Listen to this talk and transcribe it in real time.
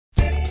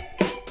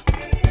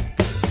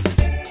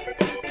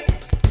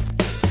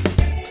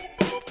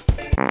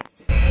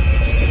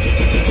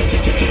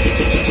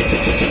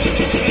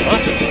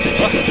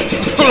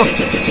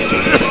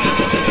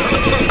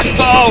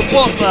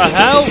what the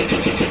hell?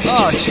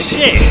 Oh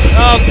shit!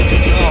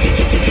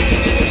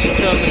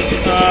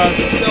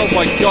 Oh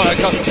my god, I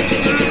can't.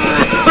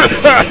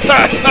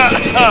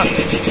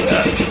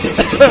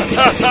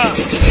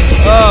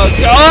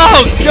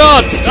 Oh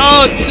god!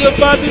 Oh,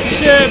 abandoned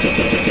ship!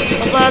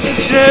 Abandoned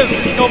ship!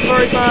 It's gone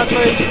very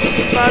badly.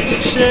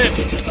 Abandoned ship!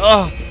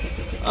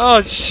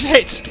 Oh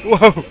shit!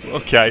 Whoa!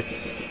 Okay.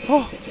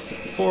 Oh,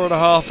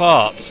 4.5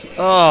 hearts.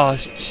 Oh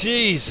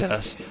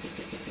Jesus!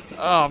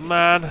 Oh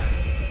man.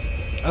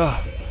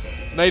 Oh,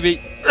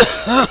 maybe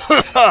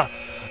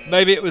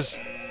maybe it was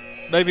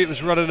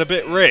running a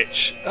bit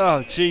rich.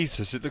 Oh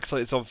Jesus! It looks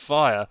like it's on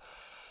fire.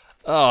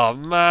 Oh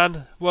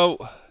man. Well,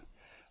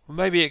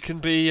 maybe it can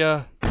be.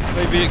 Oh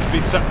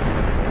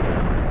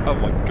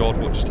my god!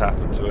 What just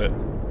happened to it?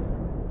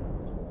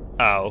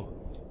 Ow.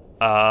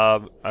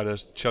 And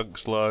there's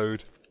chunks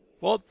load.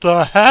 What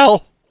the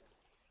hell?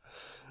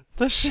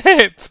 The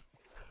ship!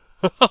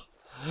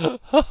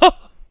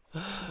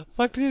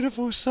 My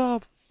beautiful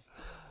sub.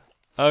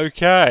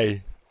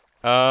 Okay.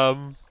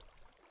 Oh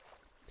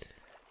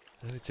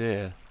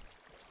dear.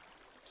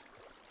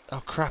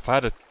 Oh crap, I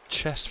had a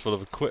chest full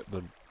of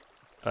equipment.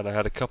 And I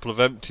had a couple of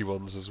empty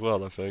ones as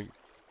well, I think.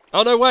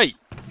 Oh no, wait!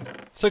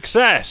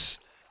 Success!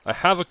 I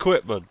have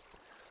equipment.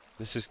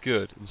 This is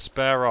good. And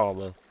spare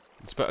armour.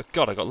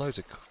 God, I got loads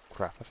of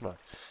crap, haven't I?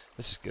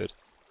 This is good.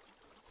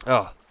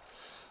 Oh.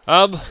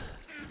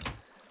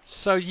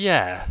 So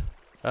yeah.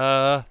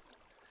 Well,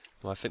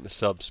 I think the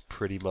sub's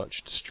pretty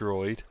much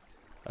destroyed.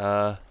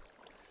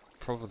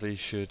 Probably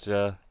should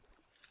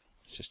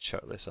just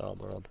chuck this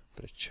armour on.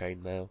 Bit of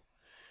chainmail.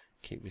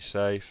 Keep me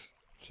safe.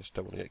 Just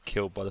don't want to get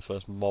killed by the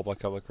first mob I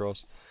come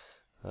across.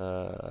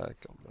 Got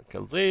my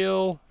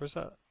Galil. Where is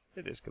that?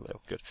 It is Galil.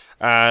 Good.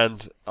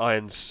 And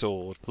iron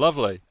sword.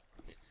 Lovely.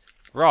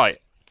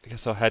 Right. I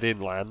guess I'll head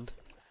inland.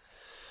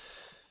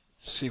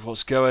 See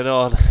what's going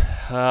on.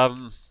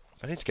 I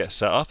need to get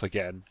set up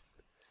again.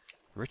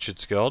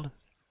 Richard's gone.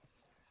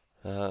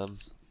 I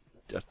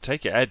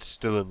take it Ed's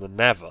still in the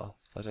Nether.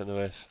 I don't know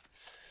if...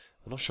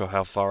 I'm not sure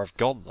how far I've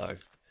gone though.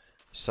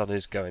 The sun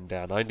is going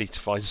down. I need to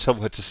find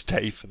somewhere to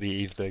stay for the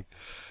evening.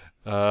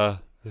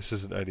 This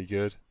isn't any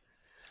good.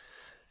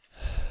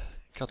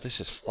 God, this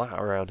is flat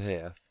around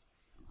here.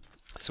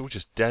 It's all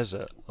just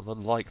desert. I'm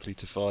unlikely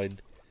to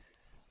find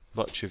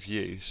much of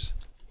use.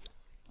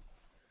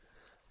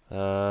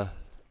 I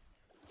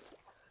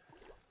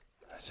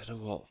don't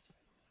know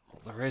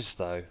what there is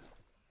though.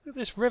 Look at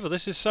this river.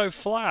 This is so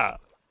flat.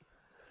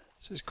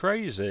 This is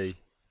crazy.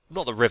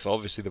 Not the river.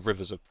 Obviously, the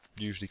rivers are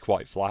usually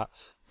quite flat,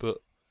 but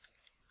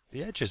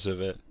the edges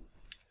of it.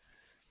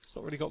 It's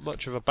not really got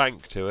much of a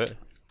bank to it.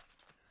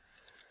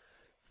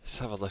 Let's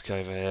have a look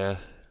over here.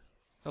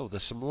 Oh,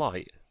 there's some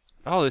light.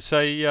 Oh, it's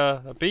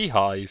a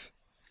beehive.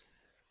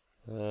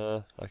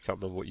 I can't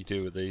remember what you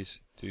do with these.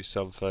 Do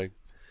something.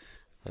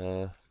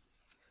 Well,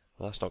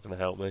 that's not going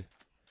to help me.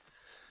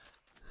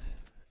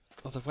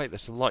 Oh, wait,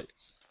 there's some light.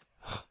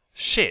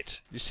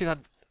 Shit! You see that?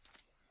 It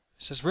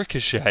says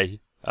ricochet.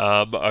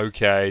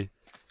 Okay.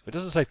 It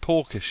doesn't say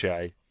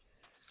porcochet.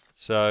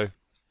 So...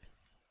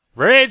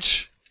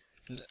 Rich!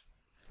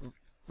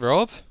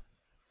 Rob?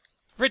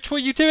 Rich, what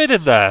are you doing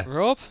in there?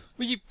 Rob?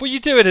 What are you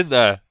doing in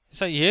there? Is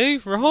that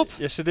you, Rob?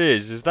 Yes, it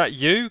is. Is that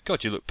you?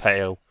 God, you look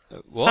pale.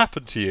 What's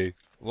happened to you?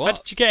 What?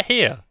 How did you get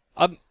here?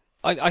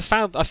 I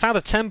found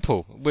a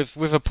temple with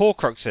a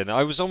Porcrux in it.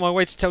 I was on my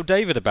way to tell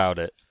David about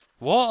it.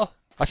 What?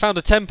 I found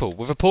a temple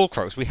with a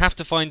Porcrux. We have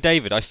to find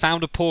David. I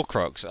found a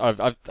Porcrux.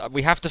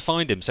 We have to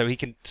find him so he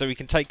can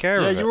take care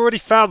of it. Yeah, you already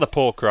found the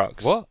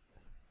Porcrux. What?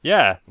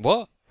 Yeah.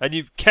 What? And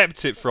you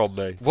kept it from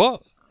me.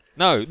 What?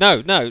 No.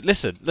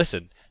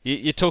 Listen.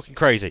 You're talking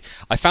crazy.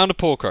 I found a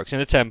Porcrux in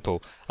a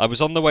temple. I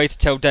was on the way to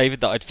tell David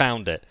that I'd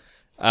found it.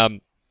 And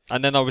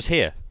then I was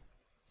here.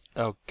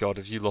 Oh God,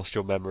 have you lost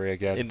your memory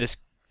again? In this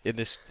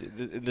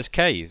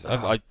cave.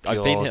 Oh,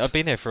 I've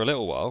been here for a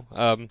little while.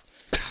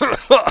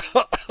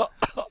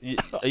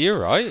 Are you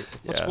alright?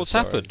 What's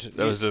happened?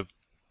 There was a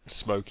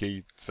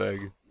smoky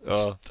thing.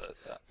 Oh,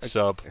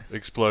 sub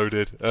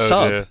exploded. Oh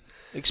Sub? dear.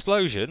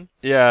 Explosion?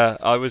 Yeah,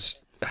 I was...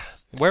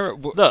 Where?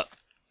 Look,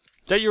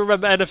 don't you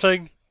remember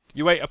anything?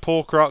 You ate a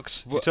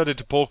Porcrux, you turned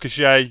into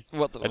Porcochet,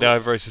 and now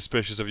I'm very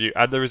suspicious of you,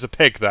 and there is a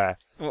pig there.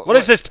 What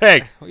is this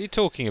pig? What are you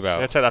talking about? I'm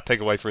going to take that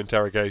pig away for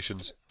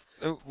interrogations.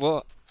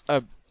 What?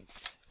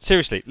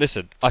 Seriously,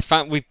 listen.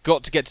 We've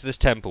got to get to this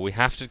temple. We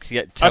have to tell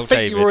David. I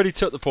think you already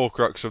took the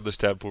Porcrux from this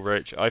temple,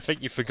 Rich. I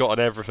think you've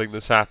forgotten everything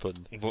that's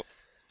happened. What?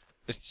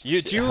 Do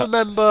you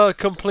remember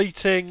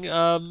completing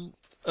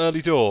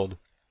Early Dawn?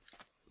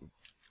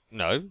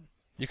 No.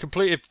 You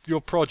completed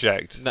your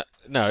project.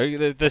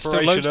 No, there's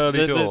still loads.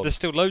 There's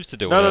still loads to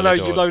do. No.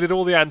 You loaded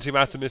all the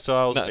antimatter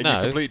missiles and you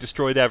completely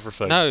destroyed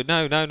everything. No.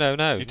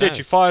 You did.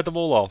 You fired them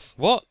all off.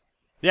 What?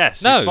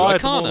 Yes. No, you fired I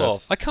can't. them all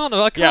off. I can't.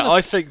 Yeah,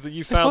 I think that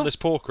you found this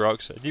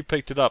Porcrux and you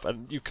picked it up,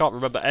 and you can't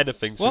remember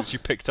anything since you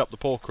picked up the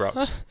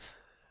Porcrux.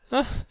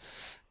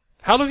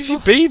 How long have you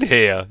been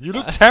here? You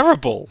look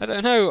terrible. I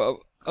don't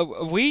know.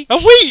 A week? A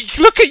week?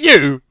 Look at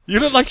you. You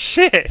look like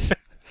shit.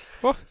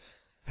 What?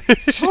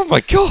 Oh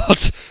my god!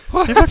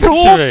 What You look happened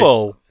to me?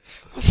 awful.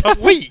 A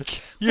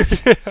week.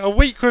 A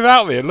week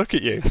without me, and look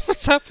at you.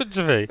 What's happened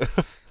to me?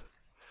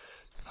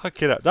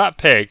 Fucking hell. That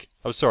pig.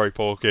 I'm sorry,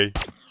 Porky.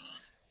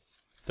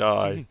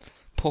 Die.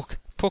 Pork.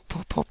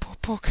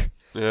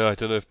 Yeah, I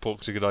don't know if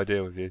pork's a good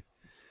idea with you.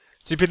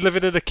 So you've been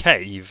living in a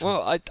cave?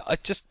 Well, I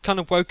just kind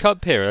of woke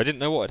up here. I didn't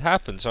know what had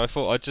happened, so I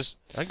thought I'd just.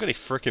 I haven't got any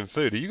frickin'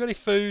 food. Have you got any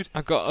food?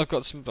 I've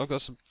got some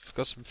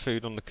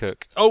food on the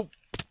cook. Oh,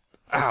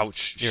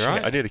 ouch! You Shit,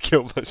 right? I nearly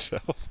killed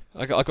myself.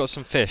 I got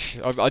some fish.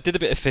 I did a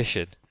bit of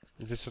fishing.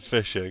 Is this some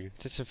fishing?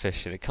 Did some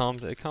fishing. It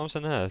calms the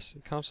nerves.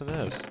 It calms the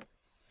nerves.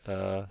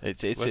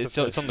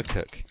 It's on the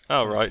cook.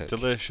 Oh right, cook.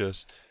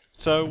 delicious.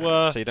 So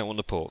So you don't want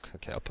the pork?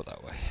 Okay, I'll put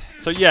that away.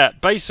 so yeah,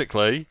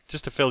 basically,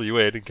 just to fill you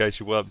in case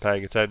you weren't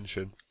paying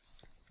attention,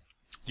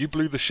 you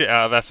blew the shit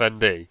out of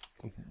FND.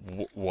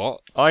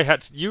 What?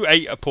 You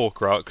ate a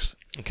pork rocks.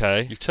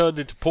 Okay. You turned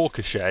into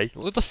porcochet.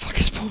 What the fuck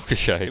is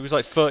pork-a-shay? It was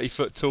like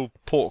 30-foot tall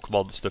pork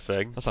monster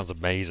thing. That sounds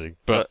amazing.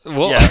 But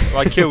what? Yeah,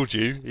 I killed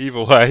you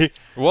either way.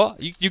 What?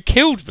 You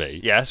killed me?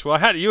 Yes, well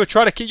you were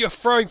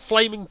throwing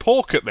flaming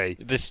pork at me.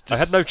 This I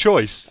had no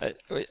choice.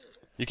 wait,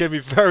 You gave me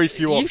very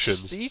few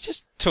options. you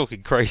just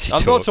talking crazy I'm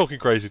talk. not talking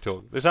crazy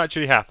talk. This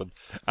actually happened.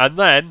 And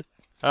then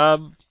I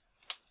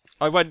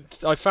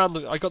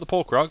got the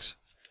pork rocks,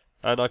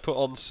 and I put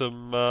on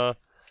some of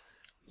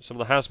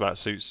the hazmat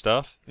suit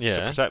stuff to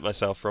protect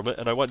myself from it,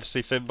 and I went to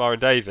see Finbar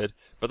and David,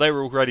 but they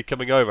were already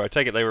coming over. I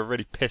take it they were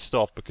really pissed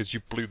off because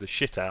you blew the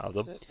shit out of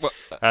them,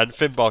 and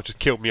Finbar just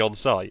killed me on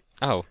sight.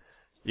 Oh.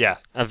 Yeah.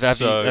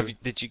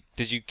 Did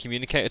you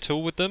communicate at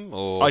all with them,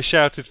 or? I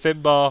shouted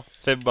Finbar,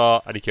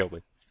 and he killed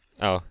me.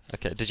 Oh,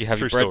 okay. Did you have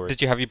True your bread? story.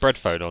 Did you have your bread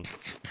phone on?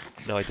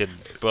 No, I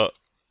didn't. But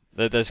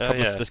There's a couple.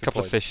 yeah, There's a good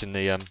couple of point. fish in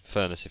the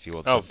furnace if you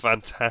want. oh, some.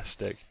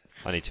 fantastic!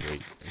 I need to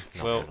eat.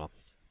 Not Well, going on.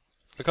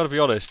 I gotta be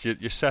honest.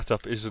 Your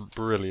setup isn't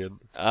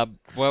brilliant.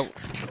 Well,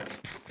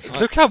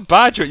 Look how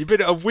bad you're. You've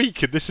been a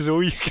week, and this is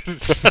all you can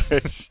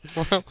manage.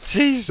 well,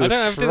 Jesus I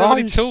don't Christ! have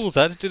any tools.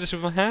 I had to do this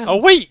with my hands. A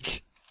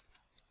week.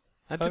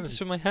 I did this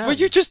with my hands.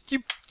 Well,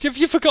 have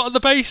you forgotten the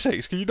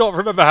basics? Can you not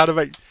remember how to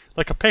make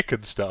like a pick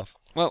and stuff?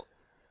 Well,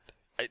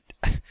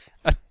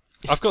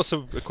 I've got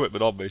some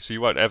equipment on me, so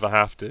you won't ever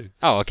have to.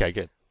 oh, okay,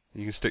 good.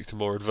 You can stick to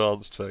more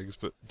advanced things.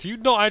 But do you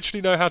not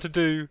actually know how to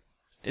do?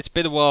 It's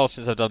been a while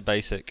since I've done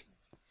basic.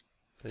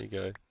 There you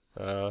go.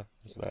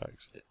 There's an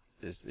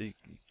axe.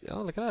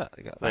 Oh, look at that!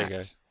 I got There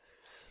that.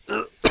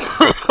 you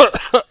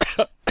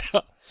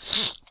go.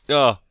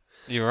 Oh,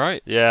 You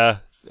right? yeah.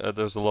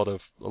 There was a lot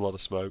of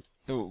smoke.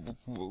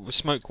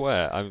 Smoke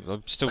where?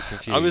 I'm still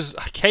confused.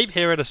 I came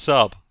here in a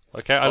sub.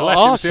 Okay, I Oh, left.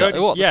 our It was the sub- only,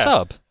 what, the yeah.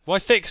 sub? Well, I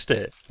fixed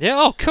it. Yeah.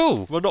 Oh,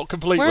 cool. Well, not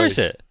completely. Where is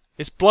it?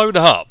 It's blown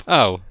up.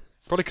 Oh.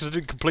 Probably because I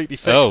didn't completely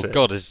fix Oh it.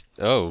 God.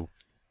 Oh,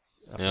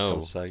 for No.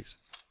 God's sakes.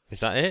 Is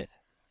that it?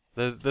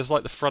 There's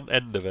like the front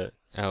end of it.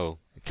 Oh.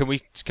 Can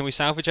we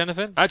salvage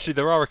anything? Actually,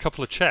 there are a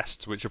couple of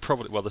chests which are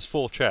probably there's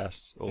 4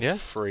 chests or Yeah?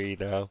 3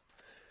 now,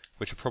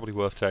 which are probably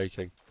worth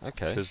taking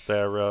Okay. because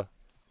they're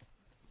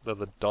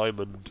the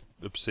diamond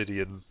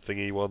obsidian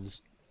thingy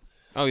ones.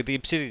 Oh, the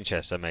obsidian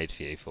chest I made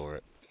for you for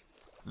it.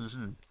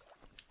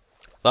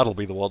 That'll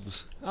be the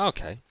ones.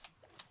 Okay.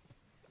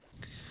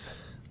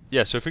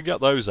 Yeah, so if we can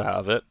get those out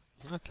of it,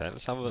 Okay.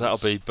 Let's have a look. that'll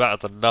be better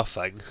than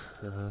nothing.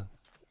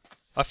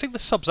 I think the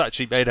sub's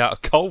actually made out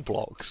of coal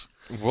blocks,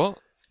 What?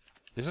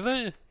 isn't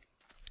it?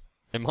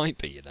 It might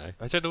be. You know.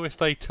 I don't know if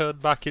they turn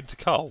back into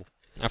coal.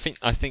 I think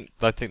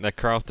they're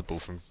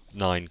craftable from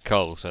 9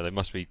 coal, so they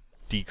must be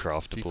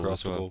decraftable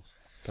as well.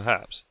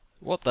 Perhaps.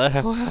 What the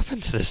hell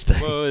happened to this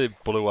thing? Well,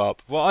 it blew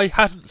up. Well, I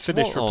hadn't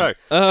finished What on repairing.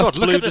 earth God,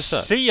 look blew at the this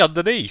up? sea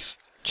underneath.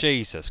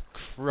 Jesus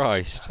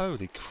Christ!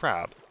 Holy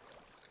crap.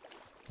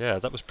 Yeah,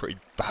 that was pretty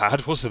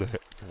bad, wasn't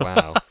it?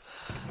 Wow.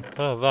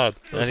 Oh, man.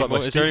 That was like my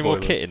Is there steam any more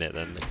boilers. kit in it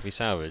then that can be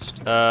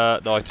salvaged?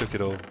 No, I took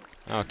it all.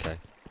 Okay.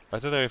 I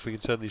don't know if we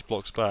can turn these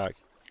blocks back.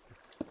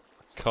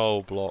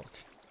 Coal block.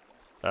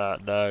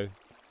 No.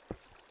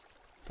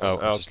 Oh,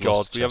 I Oh just God,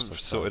 lost a we chest haven't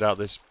on sorted out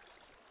this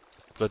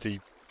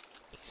bloody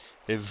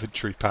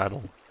inventory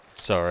panel.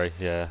 Sorry,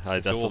 yeah,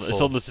 It's it's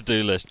awful. on the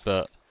to-do list,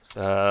 but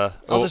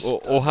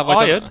Or have I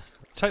iron. done?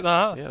 Take that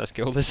out. Yeah, let's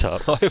get all this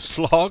up. Iron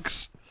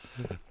blocks.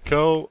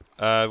 Cool.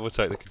 We'll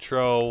take the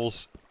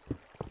controls.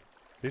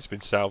 These have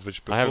been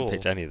salvaged before. I haven't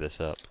picked any of this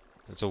up.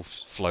 It's all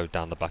flowed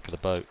down the back of the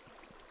boat.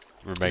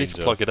 You need Remains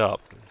to plug it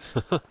up.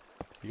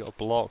 You got a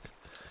block.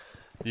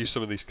 Use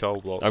some of these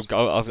coal blocks.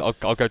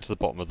 I'll go to the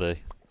bottom of the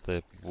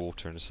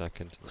water in a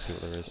second and see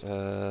what there is.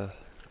 No,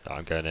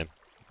 I'm going in.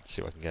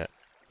 See what I can get.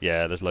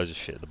 Yeah, there's loads of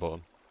shit at the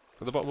bottom.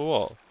 at the bottom of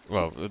what?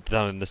 Well,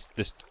 down in this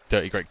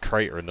dirty great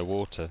crater in the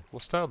water.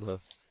 What's down there?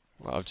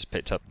 Well, I've just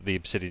picked up the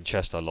obsidian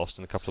chest I lost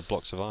and a couple of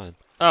blocks of iron.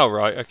 Oh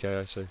right, okay,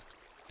 I see.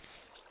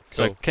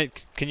 So Cool.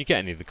 can you get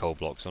any of the coal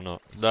blocks or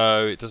not?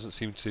 No, it doesn't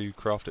seem to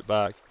craft it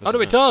back. Does Oh it no,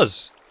 it not?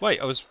 does. Wait,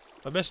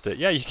 I missed it.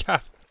 Yeah, you can.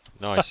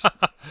 Nice.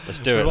 Let's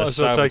do it. We might Let's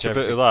as well salvage take a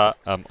bit everything. of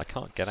that. I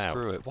can't get out.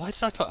 Screw it. Why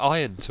did I put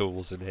iron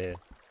tools in here?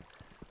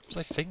 What was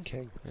I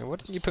thinking? Yeah, why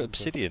didn't you put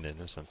obsidian in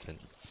or something?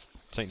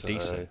 Something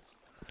decent.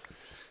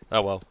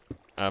 Oh well.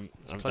 I'm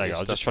plenty of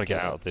just stuff trying to to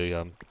get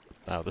get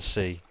out of the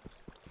sea.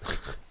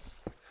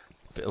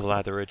 Bit of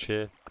ladderage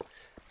here.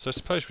 So I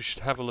suppose we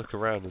should have a look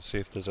around and see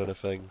if there's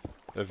anything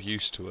of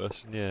use to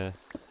us. Yeah.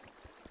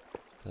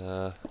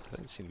 I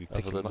don't seem to be Other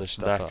picking than much this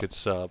stuff knackered up.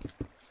 sub.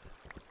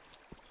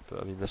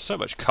 But I mean, there's so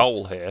much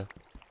coal here.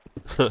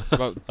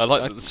 Well, I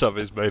like that the sub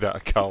is made out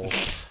of coal.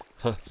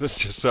 That's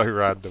just so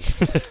random.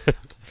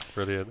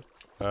 Brilliant.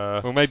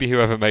 Well, maybe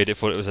whoever made it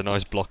thought it was a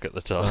nice block at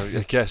the time.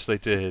 I guess they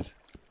did.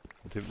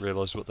 I didn't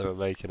realise what they were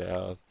making it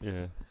out of.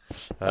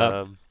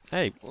 Yeah.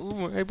 Hey,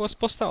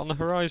 what's that on the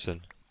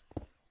horizon?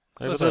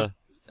 Over There's there.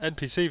 an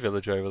NPC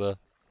village over there.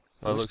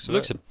 Looks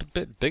a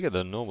bit bigger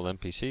than a normal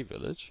NPC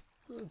village.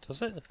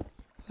 Does it?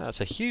 That's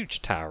a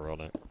huge tower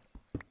on it.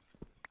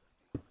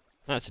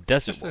 That's a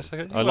desert Just one. looks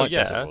like a- I well, like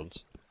yeah. desert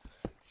ones.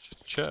 It's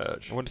just a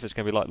church. I wonder if it's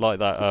going to be like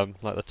that,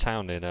 like the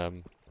town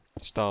in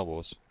Star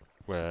Wars,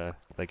 where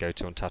they go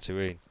to on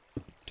Tatooine.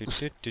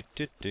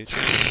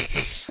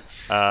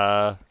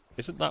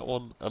 Isn't that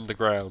one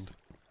underground?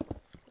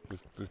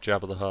 With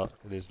Jabba the Hutt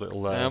in his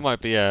little It might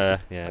be. It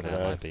know.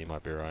 might be. You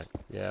might be right.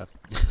 Yeah.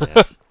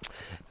 Yeah.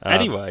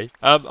 Anyway,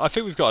 I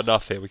think we've got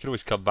enough here. We can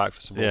always come back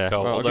for some more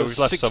coal. well, I've Although got we've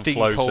left some 16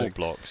 coal floating,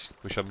 blocks.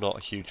 which I'm not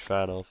a huge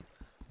fan of.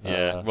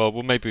 Yeah. Well,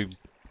 maybe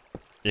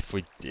if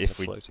we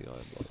floating iron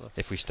block there.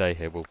 if we stay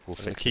here, we'll I'm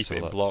gonna fix keep this it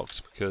in all up.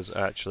 blocks because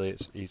actually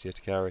it's easier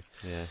to carry.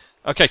 Yeah.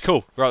 Okay,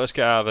 cool. Right, let's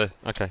get out of here.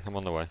 Okay, I'm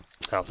on the way.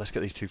 Oh, let's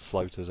get these 2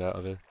 floaters out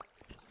of here.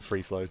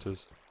 3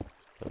 floaters.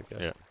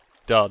 Okay. Yeah.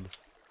 Done.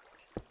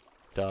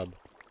 Done.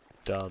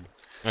 Done.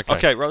 Okay.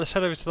 Okay, right, let's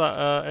head over to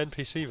that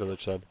NPC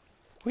village then.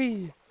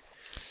 Whee!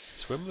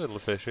 Swim, little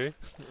fishy.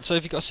 So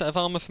have you got a set of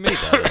armour for me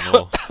there, then,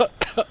 or?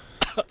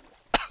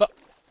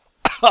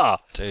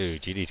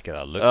 Dude, you need to get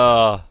that looked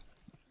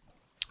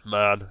at.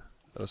 Man.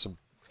 That was some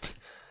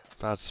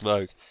bad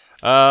smoke.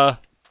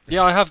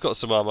 Yeah, I have got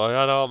some armour. I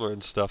had armour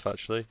and stuff,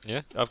 actually.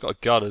 Yeah? I've got a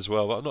gun as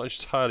well, but I'm not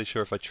entirely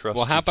sure if I trust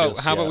Well, you how about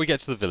just we yet. get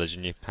to the village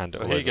and you hand it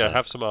Well, all here you over go, there.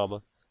 have some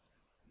armour.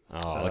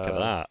 Oh, look at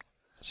that.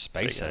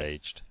 Space there you go.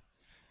 aged.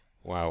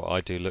 Wow,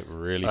 I do look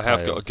really I pale.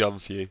 have got a gun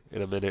for you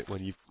in a minute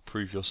when you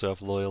prove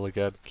yourself loyal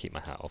again. Keep my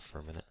hat off for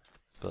a minute.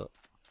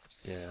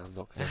 Yeah, I'm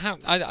not gonna... How,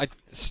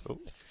 Oh.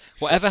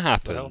 Whatever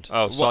happened...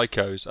 Oh,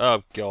 psychos.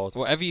 Oh, God.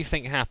 Whatever you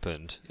think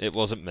happened, it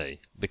wasn't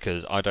me,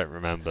 because I don't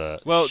remember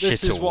Well,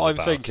 this shit is all what I'm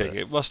about thinking. it.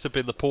 It must have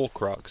been the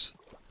Porcrux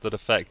that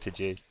affected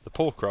you. The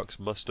Porcrux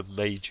must have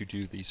made you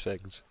do these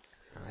things.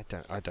 I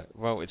don't...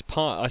 Well, it's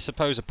part... I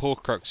suppose a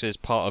Porcrux is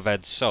part of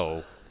Ed's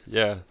soul.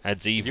 Yeah.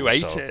 Ed's evil You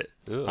ate soul. it.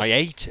 Ugh. I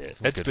ate it.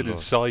 Oh, Ed's good been Lord.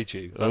 inside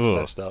you. That's Ugh.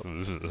 messed up.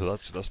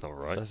 That's not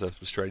right. That's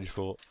a strange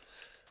thought.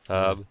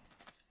 Yeah.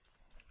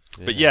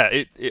 But yeah,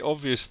 it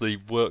obviously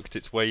worked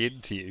its way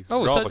into you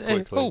rather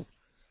quickly.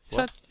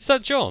 Is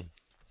that John?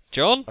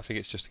 John? I think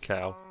it's just a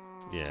cow.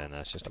 Yeah, no,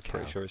 it's just I'm a cow.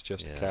 pretty sure it's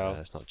just Yeah, a cow. No,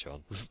 it's not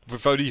John.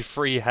 With only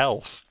 3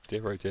 health.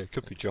 Dear oh dear,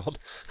 could be John.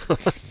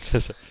 What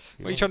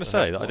are you trying to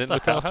say? That I didn't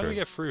look How after do we him?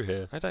 get through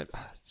here? I don't...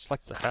 It's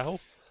like The hell?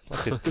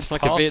 it's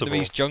like a Passable.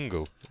 Vietnamese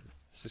jungle.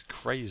 This is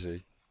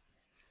crazy.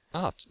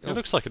 Ah, It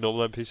looks like a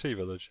normal NPC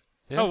village.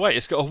 Yeah. Oh wait,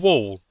 it's got a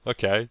wall.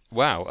 Okay.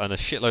 wow, and a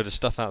shitload of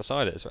stuff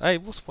outside it. So, hey,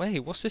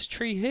 what's this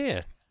tree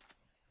here?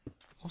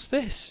 What's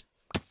this?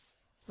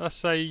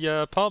 That's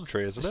a palm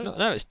tree, isn't It's it? not,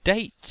 no, it's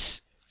dates.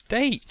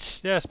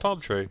 Dates. Yeah, it's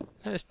palm tree.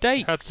 No, it's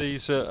dates. Had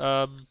these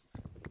at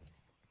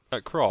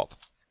Crop.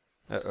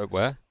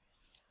 Where?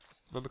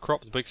 Remember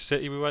Crop, the big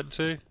city we went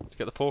to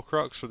get the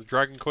Porcrux for the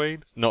Dragon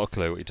Queen? Not a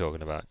clue what you're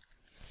talking about.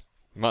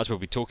 You might as well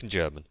be talking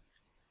German.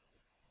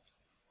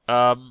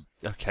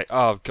 Okay.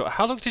 Oh God,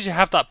 how long did you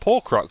have that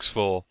Porcrux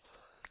for?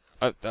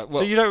 Well,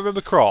 So you don't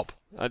remember Crop?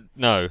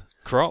 no.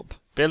 Crop?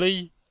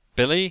 Billy?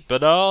 Billy?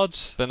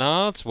 Bernard's?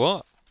 Bernard's?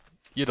 What?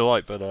 You'd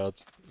like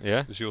Bernard's.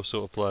 Yeah? It was your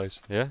sort of place.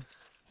 Yeah?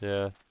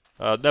 Yeah.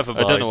 Never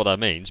mind. I don't know what that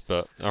means,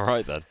 but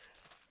alright then.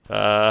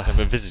 I'm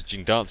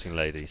envisaging dancing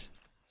ladies.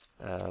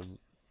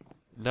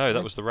 No,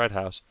 that was the Red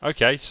House.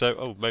 Okay,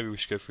 so maybe we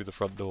should go through the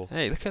front door.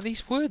 Hey, look at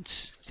these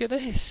woods. Look at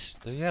this.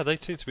 Oh, yeah, they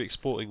seem to be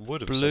exporting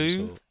wood of Blue.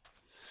 some sort.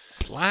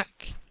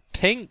 Black.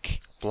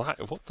 Pink. Black.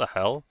 What the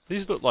hell?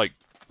 These look like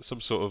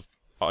some sort of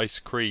ice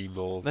cream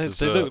or No,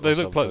 dessert they or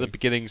look like the something.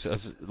 beginnings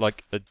of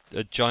like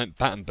a giant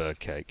Battenberg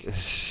cake.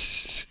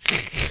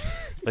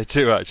 They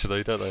do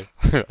actually, don't they?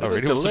 I look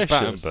really want some delicious.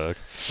 Battenberg.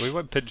 We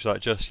won't pinch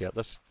that just yet.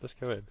 Let's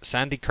go in.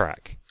 Sandy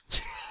Crack.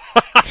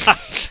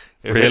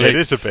 Really? It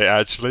is a bit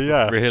actually,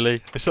 yeah.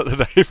 Really? Is that the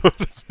name of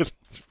the village?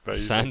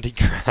 Amazing. Sandy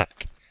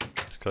Crack.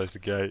 Let's close the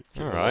gate.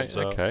 Give it a Alright,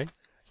 thumbs up. okay.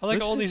 I like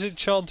This all these is-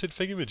 enchanted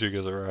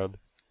thingamajiggers around.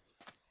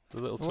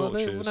 The little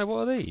torches. What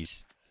are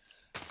these?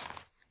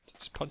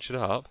 Just punch it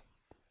up.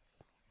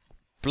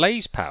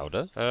 Blaze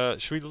powder?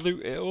 Should we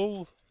loot it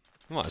all?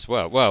 Might as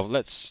well. Well,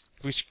 let's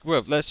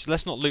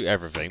not loot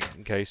everything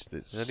in case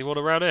it's... Is anyone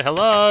around here?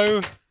 Hello?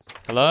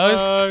 Hello?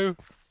 Hello?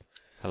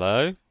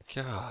 Hello?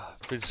 God,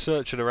 I've been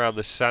searching around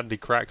this sandy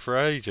crack for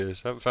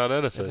ages. Haven't found Is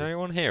anything. there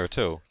anyone here at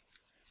all?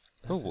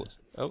 Oh, what's...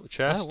 Oh, a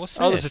chest. Oh, what's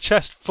Oh, there's this? a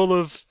chest full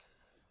of...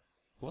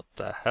 What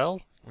the hell?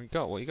 What you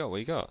got? What you got? What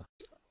you got?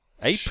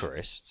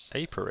 Aparists?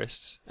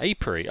 Aparists?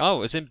 Apiary.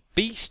 Oh, as in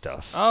bee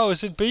stuff. Oh,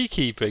 it's in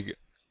beekeeping.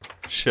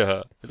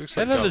 Sure. It looks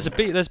like No, there's a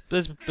bee.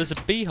 There's a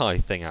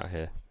beehive thing out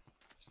here.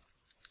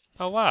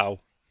 Oh wow.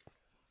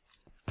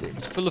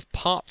 It's full of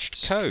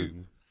parched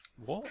comb.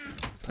 What?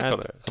 And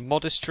a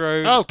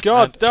modistro. Oh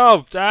god!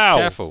 No! Ow!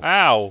 Careful.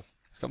 Ow!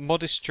 It's got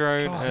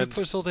modistro God, who and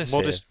puts all this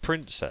modest here?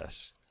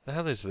 princess. The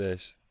hell is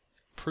this?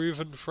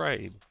 Proven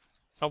frame.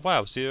 Oh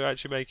wow! So you're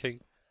actually making.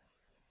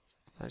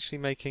 Actually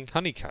making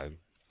honeycomb.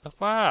 Oh,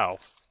 wow!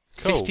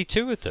 Cool.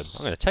 52 of them.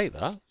 I'm going to take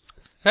that.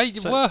 Hey!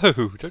 So-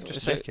 Whoa! Don't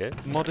just so take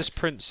it. Modest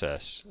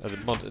princess.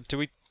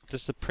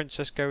 Does the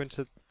princess go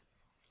into?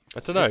 I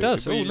don't know. It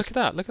does. could Oh, be look at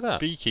that! Look at that!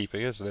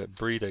 beekeeping, isn't it?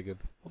 Breeding and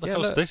what the Yeah,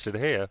 hell's look. this in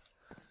here?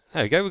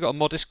 There we go. We've got a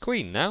modest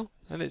queen now,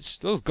 and it's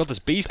oh god, there's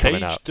bees coming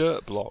Cage out.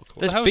 dirt block. What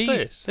There's the hell's bees.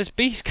 this? There's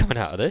bees coming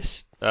out of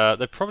this.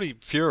 They're probably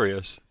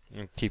furious.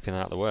 I'm keeping it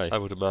out of the way. I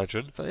would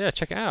imagine. But yeah,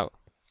 check it out.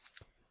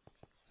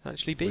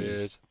 Actually, bees.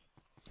 Weird.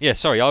 Yeah,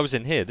 sorry, I was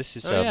in here. This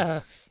is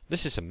Yeah.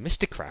 this is some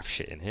Mysticraft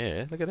shit in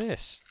here. Look at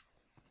this.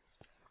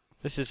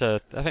 This is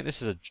a. I think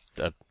this is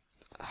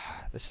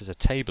this is a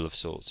table of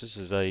sorts. This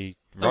is a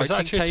Oh, it's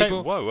writing actually a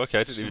table. Whoa! Okay,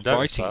 I It's didn't a even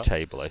notice writing that.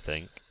 table, I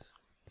think.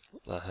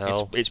 What the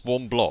hell? It's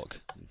one block,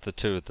 the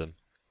two of them.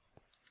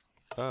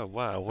 Oh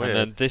wow! Weird. And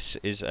then this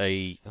is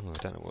a. Oh, I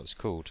don't know what it's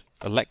called.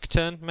 A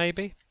lectern,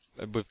 maybe,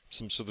 with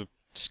some sort of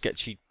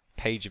sketchy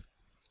page of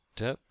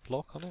dirt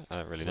block on it. I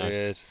don't really know.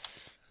 Weird.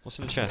 What's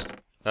in the chest?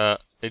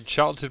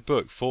 Enchanted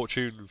book,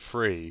 fortune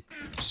free.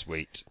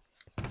 Sweet.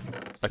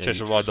 I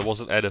changed my mind. There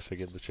wasn't anything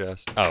in the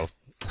chest. Oh.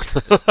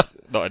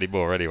 Not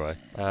anymore, anyway.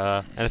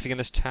 Anything in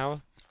this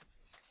tower?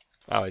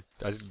 Oh, I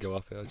didn't go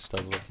up here. I just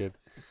had a look in.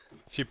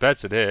 A few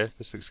beds in here.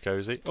 This looks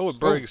cozy. Oh, a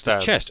brewing there's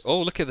stand. a chest.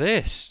 Oh, look at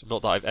this.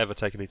 Not that I've ever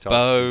taken any time. to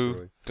Bow,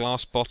 brew.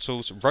 glass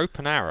bottles, rope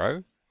and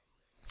arrow,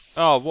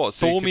 Oh, what?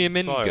 So you thormium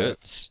can fire it?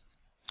 ingots,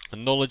 a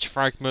knowledge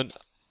fragment,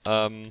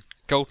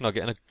 gold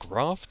nugget, and a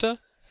grafter.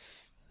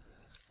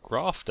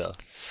 Grafter.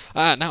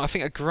 Now I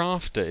think a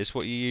grafter is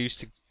what you use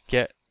to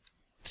get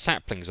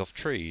saplings off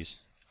trees.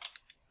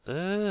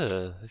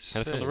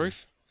 Anything on the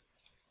roof?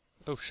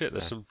 Oh shit!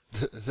 There's No.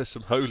 some there's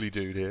some holy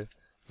dude here.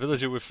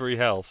 Villager with free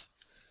health.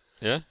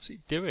 Yeah? What's he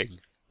doing?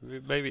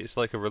 Maybe it's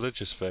like a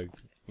religious thing.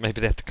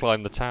 Maybe they have to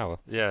climb the tower.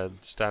 Yeah, and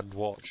stand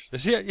watch.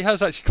 He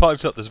has actually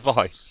climbed up this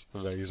vines.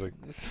 Amazing.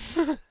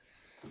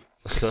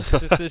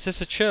 Is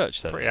this a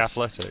church then? Pretty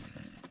athletic.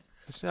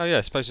 Oh yeah,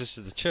 I suppose this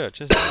is the church,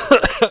 isn't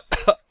it?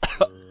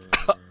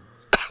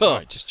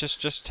 Right,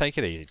 just take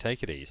it easy.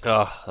 Take it easy.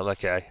 Oh, I'm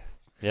okay.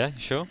 Yeah, you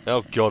sure?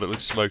 Oh god, it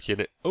looks smoky in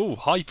it. Oh,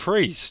 High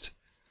Priest.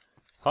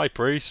 High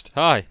Priest.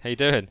 Hi, how you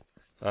doing?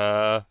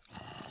 Oh,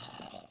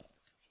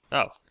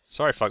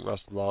 sorry,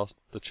 Funkmaster Last.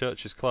 The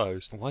church is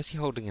closed. Why is he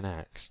holding an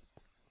axe?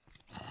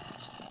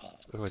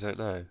 Oh, I don't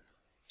know.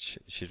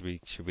 Should we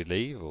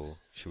leave or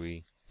should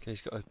we? Okay,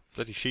 he's got a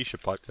bloody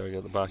shisha pipe going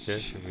at the back here.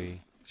 Should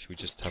we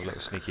just have a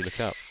little sneaky look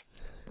up?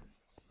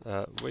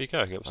 Where are you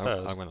going?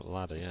 Upstairs? I went up the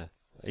ladder. Yeah.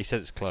 He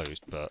said it's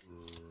closed, but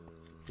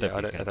Yeah,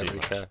 I think don't it's gonna do really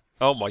much. care.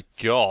 Oh my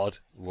god.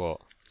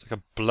 What? It's like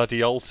a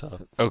bloody altar.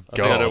 Oh I think I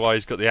god! know why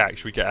he's got the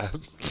axe. We get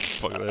out.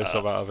 Fuck this,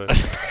 I'm out of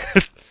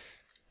it.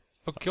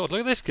 Oh god,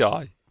 look at this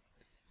guy.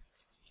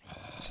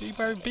 Is he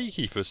wearing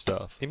beekeeper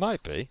stuff? He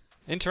might be.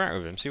 Interact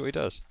with him. See what he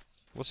does.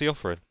 What's he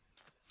offering?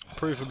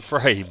 Proven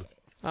frame.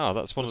 Oh,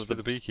 that's one Must of be the.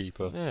 the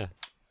beekeeper. Yeah.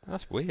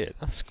 That's weird.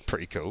 That's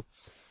pretty cool.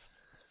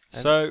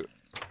 So,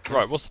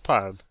 right, what's the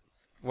plan?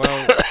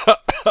 Well,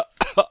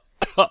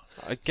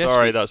 I guess.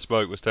 Sorry, that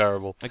smoke was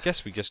terrible. I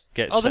guess we just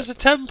get. Oh, there's a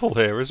temple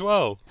here as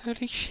well.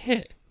 Holy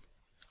shit!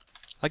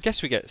 I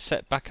guess we get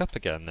set back up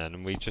again then,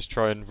 and we just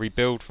try and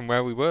rebuild from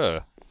where we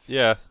were.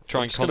 Yeah.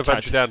 Try I'm and just gonna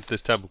contact. venture down to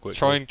this temple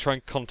quickly. Try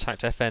and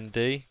contact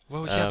FND.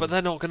 Well, yeah, but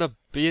they're not gonna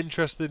be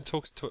interested in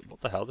talking to it.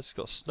 What the hell? This has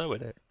got snow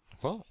in it.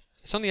 What?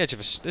 It's on the edge of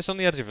a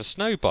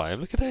snow biome.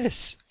 Look at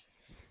this.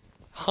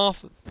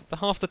 Half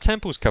the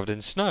temple's covered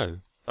in snow.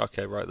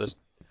 Okay, right.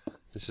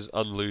 This is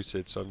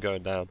unlooted, so I'm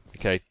going down.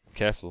 Okay,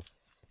 careful.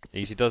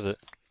 Easy does it.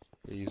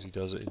 Easy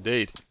does it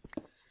indeed.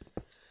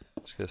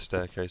 Just gonna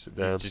staircase it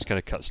down. Just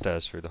gonna cut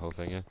stairs through the whole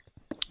thing, yeah.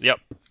 Yep.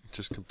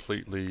 Just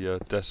completely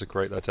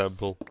desecrate that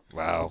temple.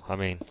 Wow. I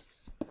mean,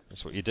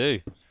 that's what you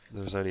do.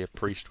 There was only a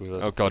priest with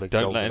a. Oh god! with a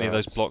Don't let golden any of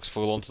those axe. blocks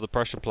fall onto the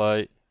pressure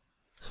plate.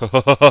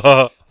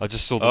 Okay, I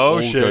just saw them Oh, all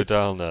go shit.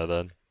 down there.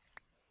 Then.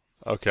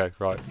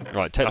 right.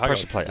 Right, take the Hang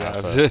pressure on. plate out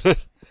Yeah. first.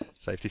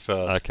 Safety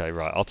first. Okay,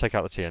 right. I'll take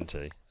out the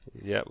TNT.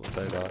 Yeah, we'll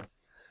take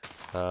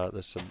that.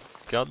 There's some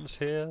guns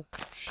here.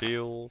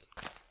 Shield.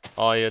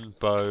 Iron,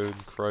 bone,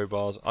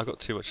 crowbars. I've got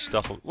too much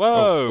stuff on. Whoa!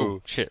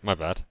 Oh, shit! My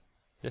bad.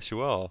 Yes, you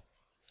are.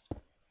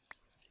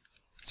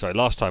 Sorry.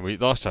 Last time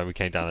we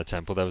came down the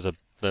temple, there was an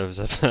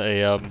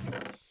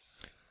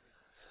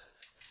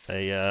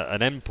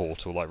end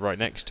portal like right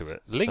next to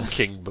it.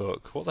 Linking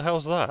book. What the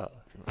hell's that?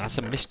 That's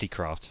a Misty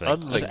Craft thing.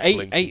 Unlinked There's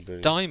linking eight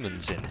book.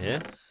 diamonds in here.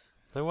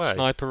 No way.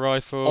 Sniper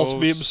rifles.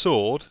 Osmium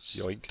sword.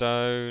 Yoink.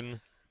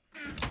 Stone.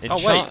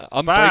 Oh wait,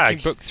 I'm bag.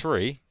 breaking book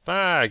 3.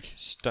 Bag.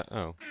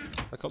 Oh,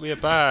 I got me a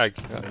bag.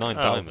 got 9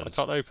 I diamonds.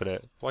 can't open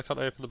it. Why can't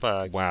I open the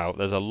bag? Wow,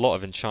 there's a lot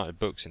of enchanted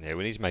books in here.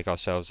 We need to make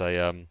ourselves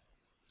a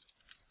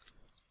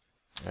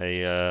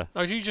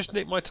Oh, you just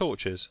nicked my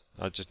torches.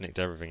 I just nicked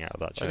everything out of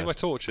that I need my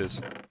chest.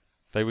 torches.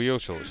 They were your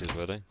torches,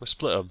 were they? We'll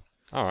split them.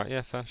 Alright,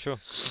 yeah, fair, sure.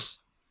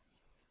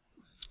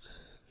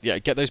 Yeah,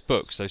 get those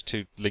books, those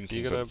 2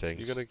 linking book things.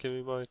 You're gonna give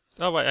me my...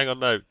 Oh wait, hang on,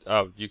 no.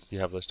 Oh, you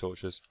have those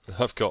torches.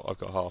 I've got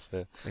half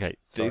here. Okay,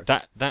 Sorry.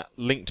 that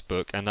linked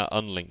book and that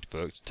unlinked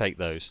book, take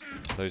those.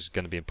 Those are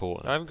going to be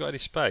important. I haven't got any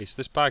space.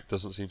 This bag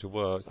doesn't seem to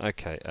work.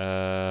 Okay,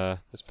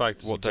 This bag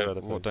doesn't what do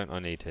anything. don't I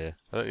need here?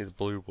 I don't need the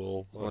blue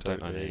ball. What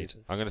don't I need?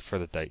 I'm going to throw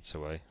the dates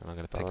away, and I'm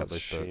going to pick up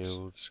those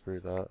shield, books. Screw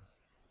that.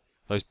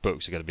 Those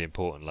books are going to be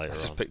important later I'll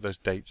on. just pick those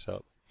dates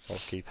up. I'll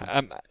keep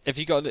them. If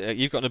you've got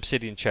an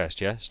obsidian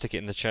chest, yeah, stick it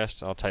in the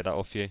chest. I'll take that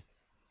off you.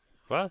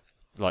 What?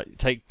 Like,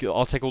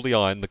 I'll take all the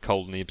iron, the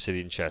coal, and the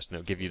obsidian chest, and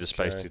it'll give you the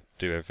space to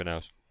do everything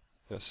else.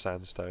 Got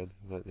sandstone.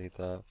 I don't need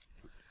that.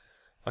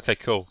 Okay,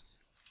 cool.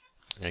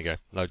 There you go.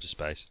 Loads of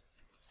space.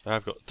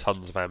 I've got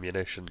tons of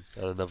ammunition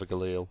and another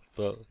Galil,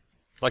 but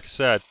like I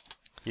said,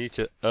 you need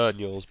to earn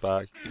yours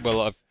back.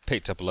 Well, I've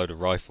picked up a load of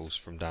rifles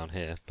from down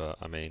here, but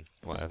I mean,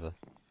 whatever.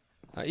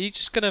 Are you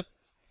just gonna...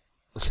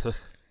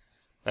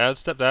 And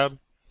step down.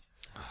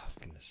 Oh, for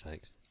goodness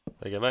sakes.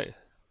 There you go, mate.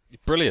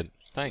 Brilliant.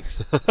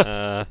 Thanks.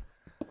 There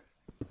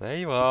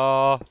you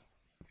are.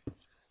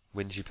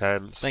 Whingy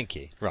pants. Thank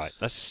you. Right,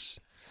 let's...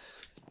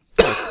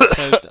 Right,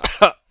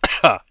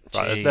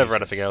 there's never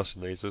Jesus. anything else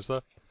in these, is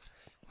there?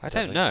 I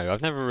don't know.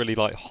 I've never really,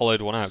 like,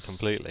 hollowed one out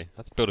completely.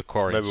 Let's build a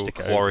quarry Maybe and we'll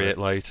stick quarry it it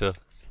later.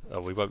 Oh,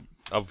 we won't.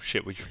 Oh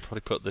shit, we should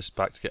probably put this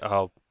back to get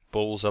our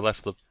balls. I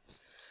left the...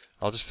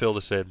 I'll just fill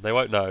this in. They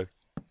won't know.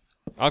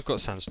 I've got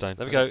sandstone.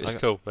 There we go, it's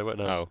cool. They won't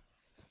know.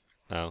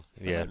 Oh. Oh,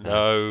 yeah.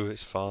 No,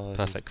 it's fine.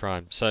 Perfect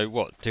crime. So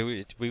what,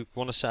 do we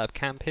want to set up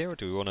camp here, or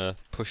do we want to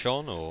push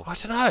on, or...? I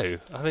don't know.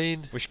 I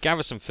mean... We should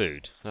gather some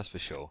food, that's for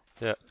sure.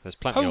 Yeah. There's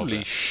plenty of Holy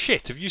it.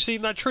 shit, have you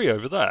seen that tree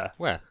over there?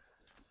 Where?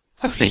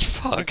 Holy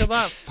fuck! Look at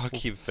that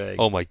fucking thing.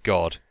 Oh my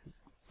god.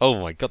 Oh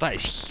my god, that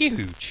is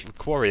huge! We're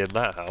quarrying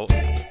that out.